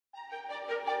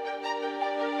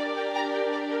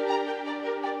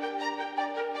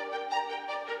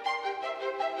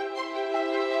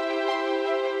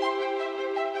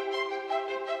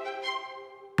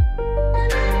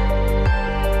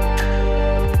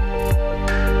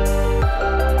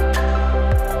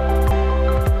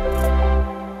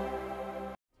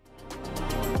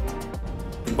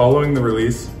Following the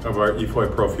release of our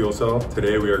EFOY Pro Fuel Cell,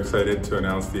 today we are excited to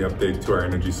announce the update to our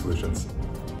energy solutions.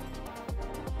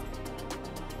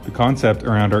 The concept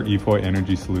around our EFOY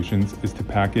Energy Solutions is to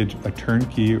package a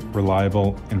turnkey,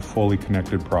 reliable, and fully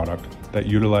connected product that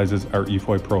utilizes our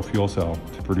EFOY Pro Fuel Cell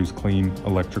to produce clean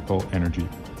electrical energy.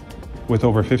 With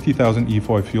over 50,000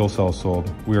 EFOY fuel cells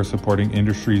sold, we are supporting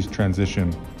industry's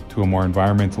transition to a more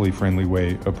environmentally friendly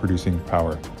way of producing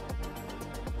power.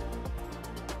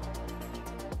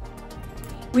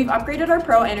 We've upgraded our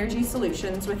Pro Energy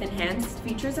Solutions with enhanced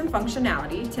features and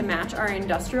functionality to match our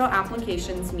industrial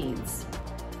applications needs.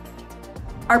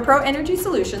 Our Pro Energy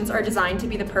Solutions are designed to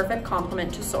be the perfect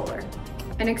complement to solar.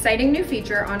 An exciting new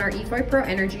feature on our EFOY Pro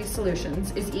Energy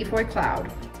Solutions is EFOY Cloud,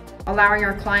 allowing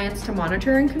our clients to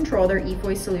monitor and control their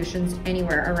EFOY solutions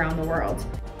anywhere around the world.